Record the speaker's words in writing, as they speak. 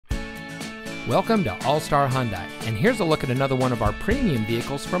Welcome to All-Star Hyundai, and here's a look at another one of our premium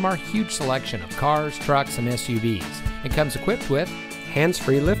vehicles from our huge selection of cars, trucks, and SUVs. It comes equipped with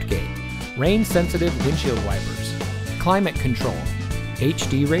hands-free liftgate, rain-sensitive windshield wipers, climate control,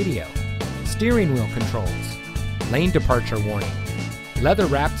 HD radio, steering wheel controls, lane departure warning,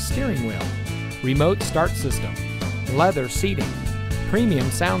 leather-wrapped steering wheel, remote start system, leather seating, premium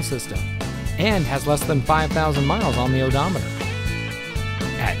sound system, and has less than 5,000 miles on the odometer.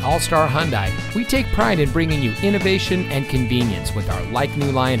 At All-Star Hyundai, we take pride in bringing you innovation and convenience with our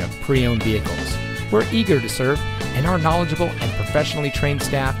like-new line of pre-owned vehicles. We're eager to serve, and our knowledgeable and professionally trained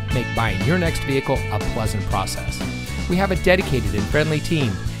staff make buying your next vehicle a pleasant process. We have a dedicated and friendly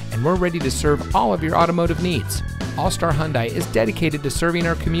team, and we're ready to serve all of your automotive needs. All-Star Hyundai is dedicated to serving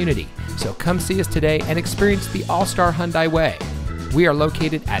our community, so come see us today and experience the All-Star Hyundai way. We are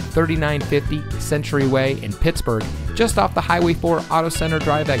located at 3950 Century Way in Pittsburgh, just off the Highway 4 Auto Center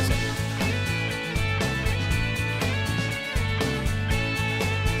Drive exit.